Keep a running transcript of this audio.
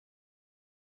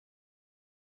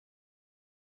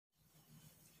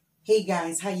Hey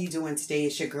guys, how you doing today?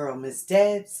 It's your girl, Miss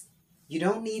Debs. You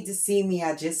don't need to see me.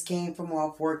 I just came from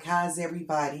off work. How's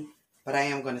everybody? But I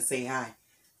am going to say hi.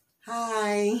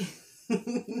 Hi.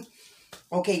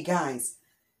 Okay, guys.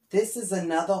 This is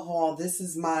another haul. This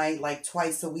is my like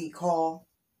twice a week haul.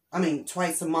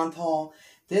 Twice a month haul.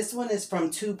 This one is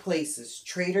from two places.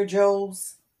 Trader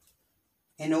Joe's.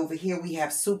 And over here we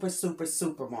have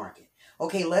Supermarket.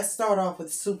 Okay, let's start off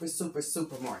with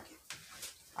Supermarket.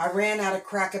 I ran out of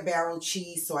Cracker Barrel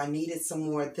cheese, so I needed some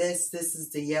more of this. This is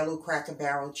the yellow Cracker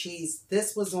Barrel cheese.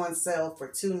 This was on sale for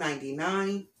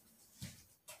 $2.99.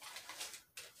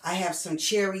 I have some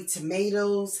cherry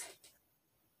tomatoes.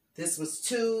 This was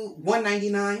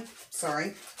 $1.99.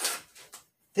 Sorry.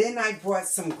 Then I brought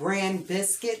some Grand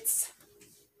biscuits.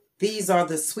 These are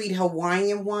the sweet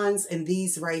Hawaiian ones, and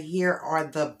these right here are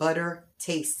the butter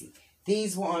tasty.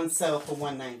 These were on sale for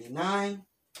 $1.99.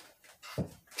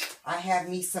 I have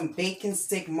me some bacon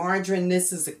stick margarine.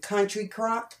 This is a Country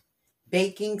Crock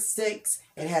baking sticks.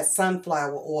 It has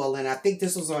sunflower oil, and I think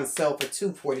this was on sale for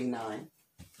 $2.49.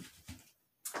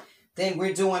 Then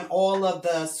we're doing all of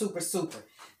the Super.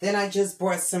 Then I just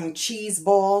brought some cheese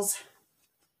balls.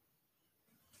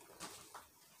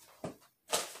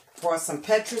 Brought some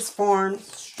Petrus Farms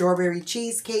strawberry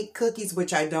cheesecake cookies,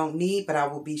 which I don't need, but I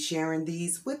will be sharing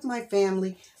these with my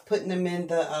family, putting them in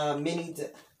the mini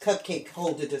cupcake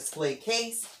holder display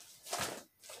case.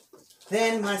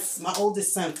 Then my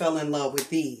oldest son fell in love with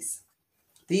these.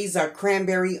 These are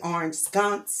cranberry orange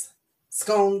scones,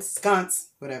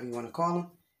 whatever you want to call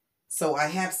them. So I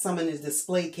have some in the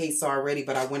display case already,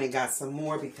 but I went and got some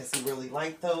more because he really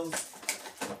liked those.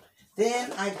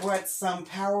 Then I brought some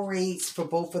Powerades for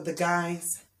both of the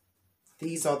guys.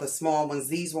 These are the small ones.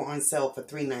 These were on sale for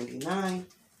 $3.99.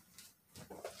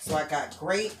 So I got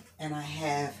grape, and I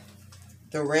have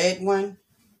the red one.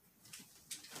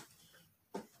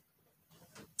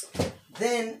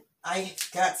 Then I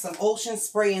got some Ocean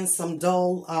Spray and some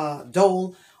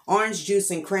Dole orange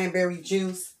juice and cranberry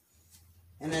juice.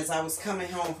 And as I was coming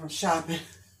home from shopping,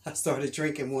 I started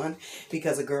drinking one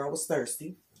because a girl was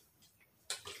thirsty.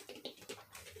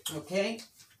 Okay.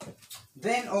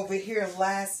 Then over here, not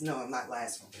last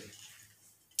one.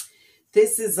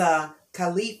 This is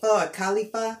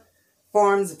Khalifa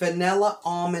Farms Vanilla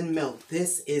Almond Milk.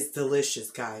 This is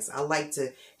delicious, guys. I like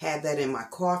to have that in my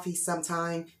coffee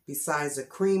sometime besides a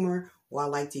creamer, or I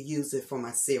like to use it for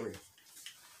my cereal.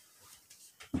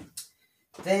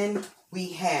 Then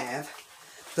we have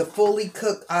the fully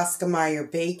cooked Oscar Mayer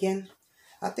bacon.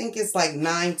 I think it's like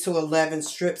 9 to 11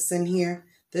 strips in here.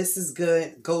 This is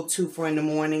good. Go-to for in the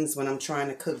mornings when I'm trying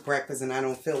to cook breakfast and I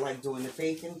don't feel like doing the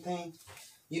bacon thing.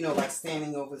 You know, like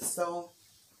standing over the stove.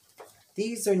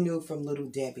 These are new from Little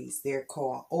Debbie's. They're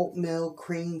called oatmeal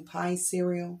cream pie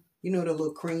cereal. You know the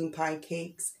little cream pie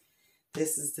cakes?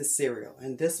 This is the cereal.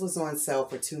 And this was on sale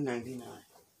for $2.99.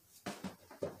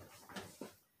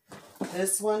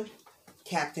 This one,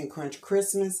 Captain Crunch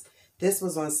Christmas. This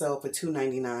was on sale for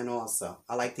 $2.99 also.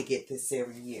 I like to get this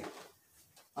every year.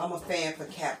 I'm a fan for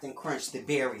Captain Crunch, the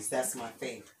berries. That's my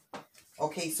favorite.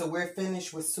 Okay, so we're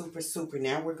finished with Super.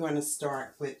 Now we're going to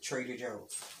start with Trader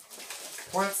Joe's.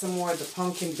 Brought some more of the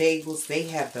pumpkin bagels. They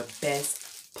have the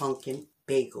best pumpkin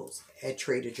bagels at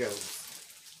Trader Joe's.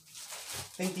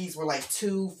 I think these were like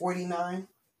 $2.49.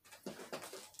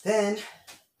 Then,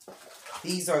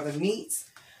 these are the meats.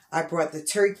 I brought the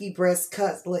turkey breast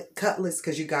cutlets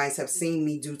because you guys have seen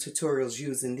me do tutorials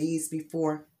using these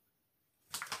before.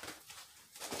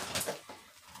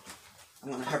 I'm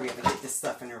going to hurry up and get this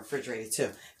stuff in the refrigerator too.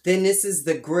 Then this is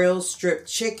the grilled strip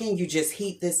chicken. You just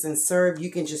heat this and serve. You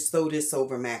can just throw this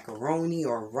over macaroni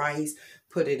or rice.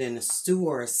 Put it in a stew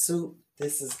or a soup.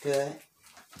 This is good.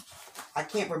 I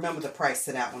can't remember the price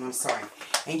of that one. I'm sorry.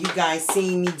 And you guys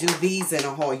seen me do these in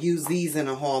a haul. Use these in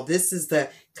a haul. This is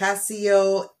the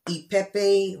Cacio e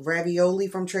Pepe ravioli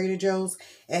from Trader Joe's.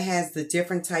 It has the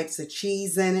different types of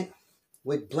cheese in it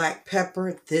with black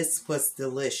pepper. This was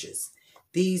delicious.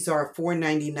 These are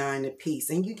 $4.99 a piece.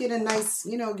 And you get a nice,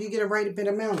 you get a right bit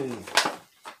amount in there.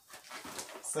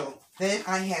 So then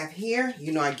I have here,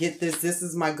 I get this. This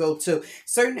is my go-to.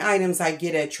 Certain items I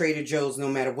get at Trader Joe's no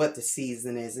matter what the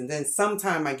season is. And then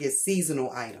sometime I get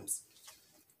seasonal items.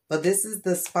 But this is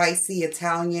the spicy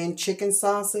Italian chicken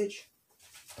sausage.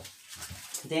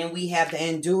 Then we have the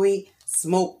andouille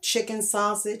smoked chicken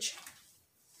sausage.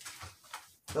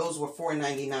 Those were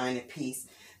 $4.99 a piece.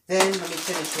 Then, let me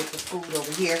finish with the food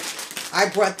over here. I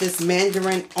brought this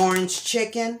Mandarin orange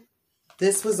chicken.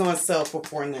 This was on sale for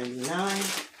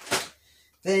 $4.99.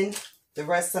 Then, the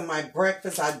rest of my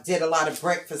breakfast, I did a lot of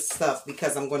breakfast stuff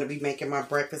because I'm going to be making my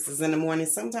breakfasts in the morning.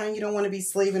 Sometimes you don't want to be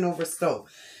slaving over a stove.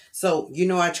 So, you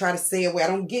know, I try to stay away. I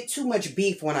don't get too much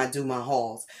beef when I do my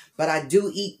hauls, but I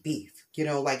do eat beef, you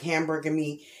know, like hamburger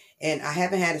meat. And I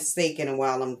haven't had a steak in a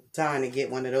while. I'm dying to get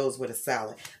one of those with a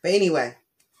salad. But anyway,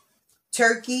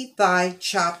 turkey thigh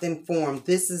chopped and formed.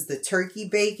 This is the turkey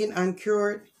bacon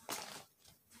uncured.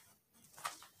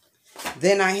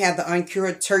 Then I have the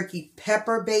uncured turkey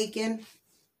pepper bacon.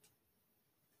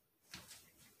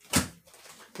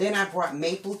 Then I brought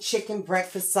maple chicken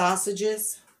breakfast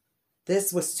sausages.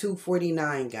 This was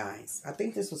 $2.49, guys. I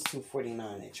think this was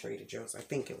 $2.49 at Trader Joe's. I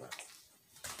think it was.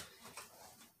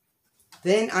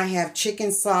 Then I have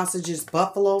chicken sausages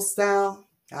buffalo style.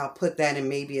 I'll put that in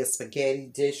maybe a spaghetti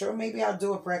dish, or maybe I'll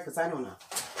do a breakfast. I don't know.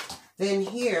 Then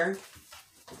here,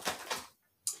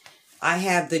 I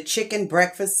have the chicken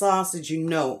breakfast sausage. You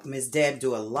know, Miss Deb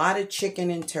do a lot of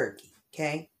chicken and turkey,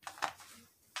 okay?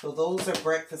 So those are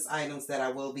breakfast items that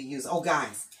I will be using. Oh,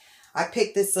 guys, I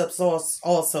picked this up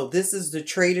also. This is the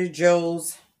Trader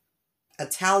Joe's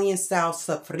Italian style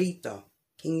sofrito.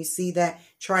 Can you see that?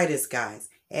 Try this, guys.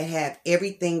 It had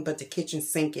everything but the kitchen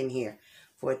sink in here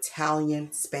for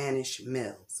Italian Spanish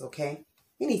meals, okay?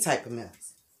 Any type of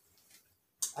meals.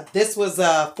 This was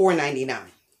 $4.99.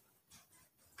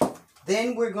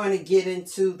 Then we're going to get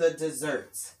into the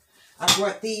desserts. I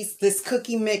brought this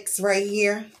cookie mix right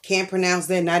here. Can't pronounce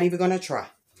that. Not even going to try.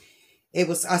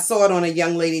 I saw it on a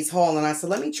young lady's haul, and I said,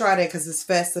 let me try that because it's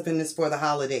festive and it's for the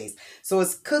holidays. So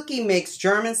it's cookie mix,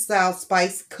 German style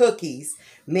spice cookies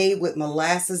made with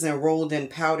molasses and rolled in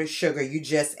powdered sugar. You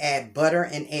just add butter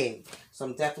and egg. So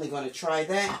I'm definitely going to try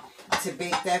that to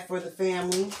bake that for the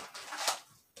family.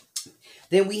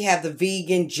 Then we have the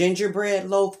vegan gingerbread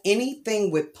loaf.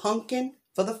 Anything with pumpkin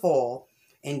for the fall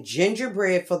and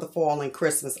gingerbread for the fall and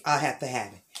Christmas, I have to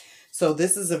have it. So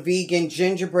this is a vegan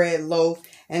gingerbread loaf.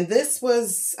 And this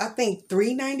was, I think,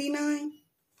 $3.99.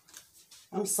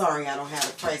 I'm sorry I don't have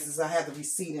the prices. I have the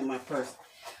receipt in my purse.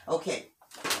 Okay.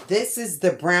 This is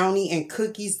the brownie and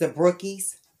cookies, the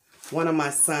Brookies. One of my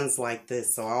sons like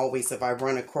this. So I always, if I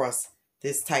run across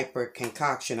this type of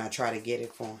concoction, I try to get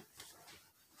it for him.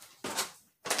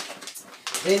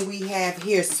 Then we have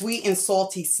here sweet and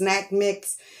salty snack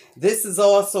mix. This is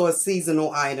also a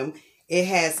seasonal item.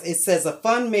 It says a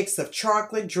fun mix of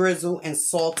chocolate drizzle and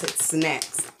salted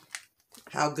snacks.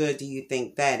 How good do you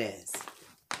think that is?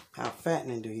 How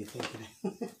fattening do you think it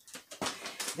is?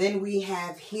 Then we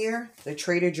have here the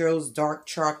Trader Joe's dark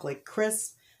chocolate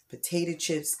crisp potato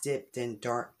chips dipped in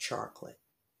dark chocolate.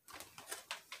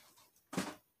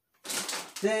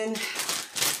 Then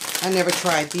I never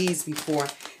tried these before.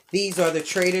 These are the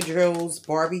Trader Joe's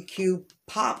barbecue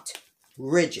popped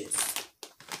ridges.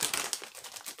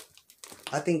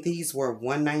 I think these were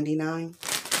 $1.99.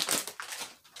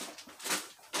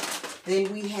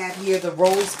 Then we have here the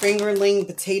Rose Fingerling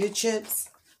potato chips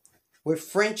with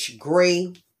French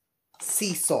gray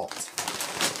sea salt.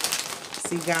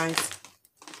 See, guys?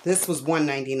 This was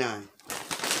 $1.99.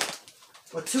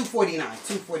 Or $2.49.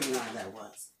 $2.49 that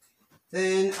was.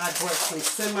 Then I bought some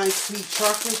semi-sweet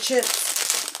chocolate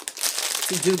chips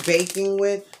to do baking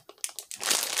with.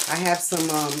 I have some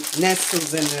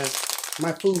Nestles in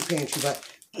my food pantry, but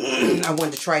I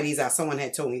wanted to try these out. Someone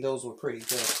had told me those were pretty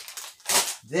good.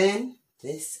 Then,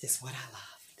 this is what I love.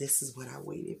 This is what I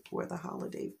waited for the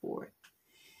holiday for.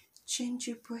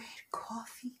 Gingerbread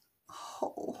coffee.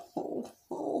 Ho, ho,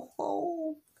 ho,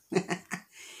 ho.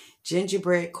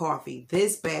 Gingerbread coffee.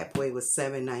 This bad boy was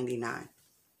 $7.99.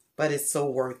 But it's so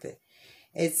worth it.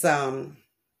 It's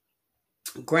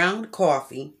ground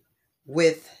coffee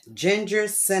with ginger,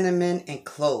 cinnamon, and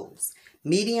cloves.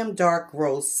 Medium dark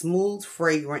roast, smooth,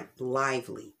 fragrant,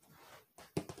 lively.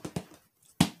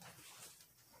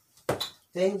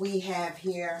 Then we have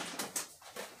here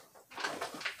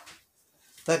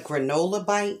the granola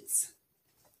bites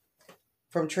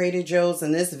from Trader Joe's,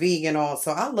 and this vegan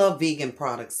also. I love vegan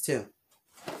products too.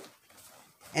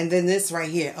 And then this right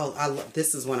here. Oh,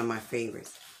 this is one of my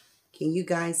favorites. Can you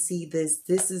guys see this?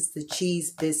 This is the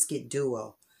cheese biscuit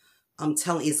duo. I'm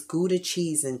telling you, it's Gouda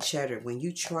cheese and cheddar. When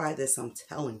you try this, I'm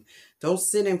telling you, don't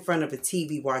sit in front of a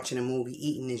TV watching a movie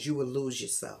eating this. You will lose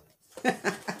yourself.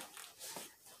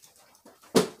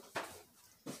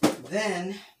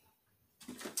 Then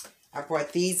I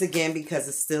brought these again because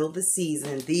it's still the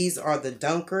season. These are the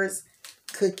Dunkers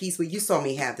cookies. Well, you saw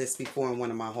me have this before in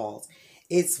one of my hauls.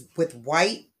 It's with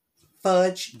white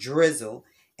fudge drizzle,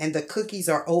 and the cookies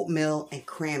are oatmeal and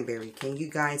cranberry. Can you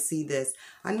guys see this?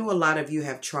 I know a lot of you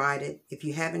have tried it. If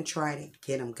you haven't tried it,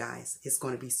 get them, guys. It's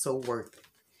going to be so worth it.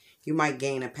 You might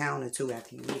gain a pound or two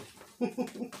after you eat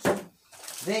it.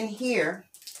 Then here,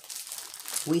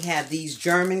 we have these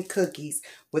German cookies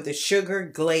with a sugar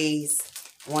glaze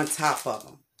on top of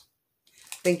them.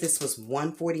 think this was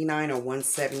 $149 or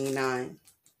 $179.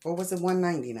 Or was it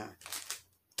 $199?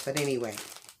 But anyway,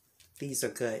 these are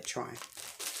good. Try.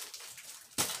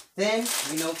 Then,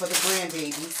 you know, for the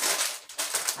grandbabies,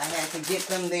 I had to get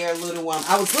them their little one.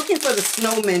 I was looking for the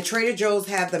snowmen. Trader Joe's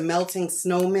have the melting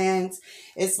snowmans.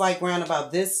 It's like around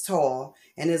about this tall.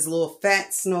 And there's a little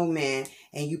fat snowman.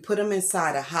 And you put him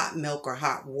inside of hot milk or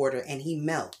hot water. And he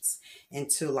melts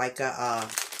into like a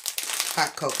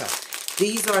hot cocoa.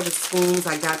 These are the spoons.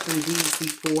 I got them these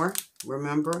before.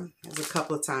 Remember? There's a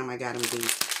couple of times I got them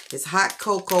these. It's hot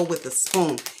cocoa with a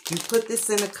spoon. You put this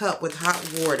in a cup with hot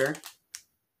water.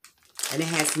 And it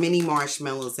has mini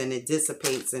marshmallows and it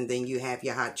dissipates. And then you have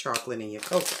your hot chocolate and your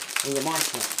cocoa and your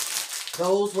marshmallows.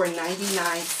 Those were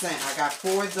 99¢. I got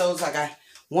 4 of those. I got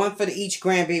one for each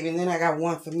grandbaby. And then I got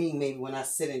one for me maybe when I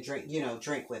sit and drink, you know,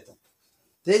 drink with them.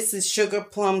 This is Sugar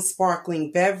Plum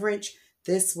Sparkling Beverage.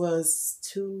 This was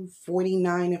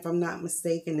 $2.49 if I'm not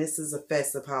mistaken. This is a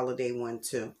festive holiday one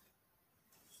too.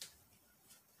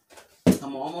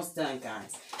 I'm almost done,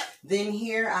 guys. Then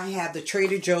here I have the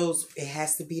Trader Joe's. It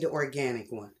has to be the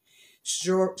organic one.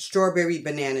 Strawberry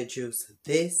banana juice.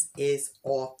 This is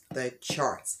off the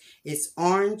charts. It's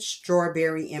orange,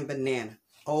 strawberry, and banana.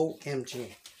 OMG.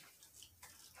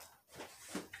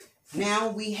 Now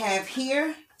we have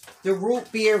here the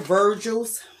root beer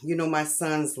Virgils. You know my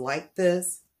sons like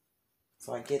this.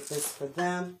 So I get this for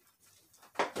them.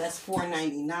 That's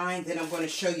 $4.99. Then I'm going to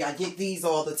show you. I get these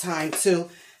all the time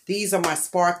too. These are my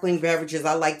sparkling beverages.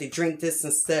 I like to drink this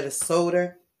instead of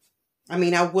soda. I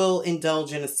mean, I will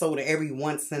indulge in a soda every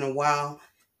once in a while.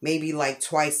 Maybe like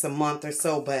twice a month or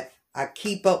so. But I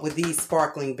keep up with these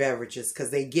sparkling beverages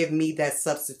because they give me that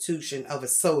substitution of a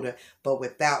soda, but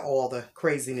without all the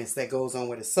craziness that goes on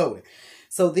with a soda.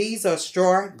 So these are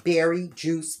strawberry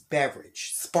juice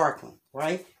beverage, sparkling,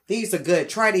 right? These are good.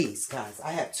 Try these, guys.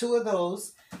 I have 2 of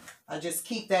those. I just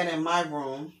keep that in my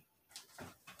room.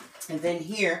 And then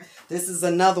here, this is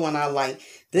another one I like.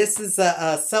 This is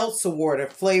a seltzer water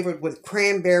flavored with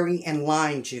cranberry and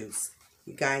lime juice.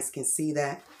 You guys can see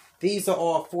that. These are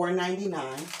all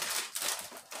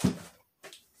 $4.99.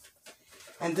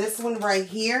 And this one right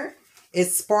here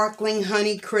is sparkling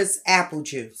honey crisp apple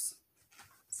juice.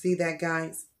 See that,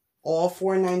 guys? All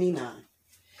 $4.99.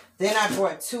 Then I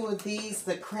bought 2 of these,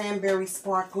 the cranberry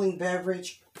sparkling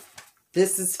beverage.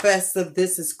 This is festive.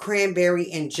 This is cranberry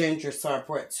and ginger. So I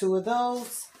brought 2 of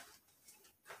those.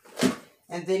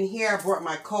 And then here I brought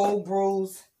my cold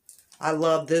brews. I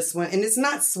love this one. And it's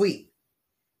not sweet.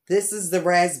 This is the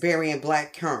raspberry and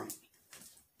black currant.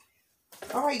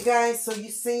 Alright guys, so you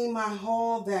seen my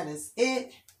haul. That is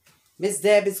it. Miss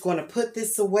Deb is going to put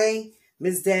this away.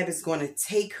 Miss Deb is going to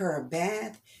take her a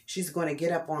bath. She's going to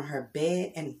get up on her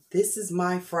bed. And this is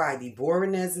my Friday.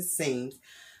 Boring as it seems.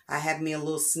 I have me a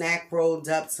little snack rolled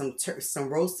up. Some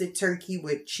roasted turkey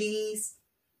with cheese.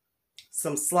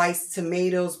 Some sliced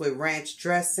tomatoes with ranch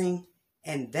dressing.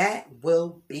 And that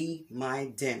will be my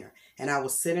dinner. And I will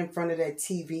sit in front of that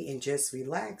TV and just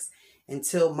relax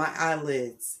until my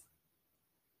eyes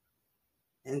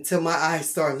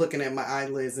start looking at my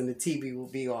eyelids and the TV will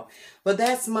be off. But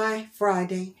that's my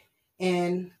Friday.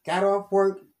 And got off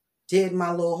work. Did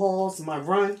my little hauls, my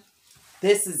run.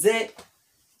 This is it.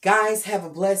 Guys, have a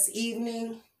blessed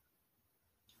evening.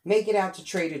 Make it out to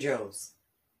Trader Joe's.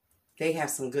 They have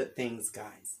some good things,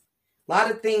 guys. A lot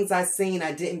of things I seen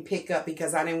I didn't pick up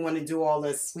because I didn't want to do all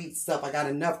the sweet stuff. I got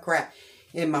enough crap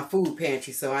in my food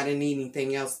pantry, so I didn't need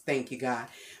anything else. Thank you, God.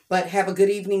 But have a good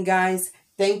evening, guys.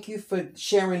 Thank you for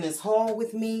sharing this haul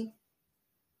with me.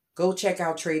 Go check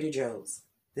out Trader Joe's.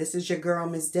 This is your girl,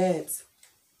 Miss Debs.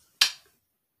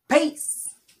 Peace.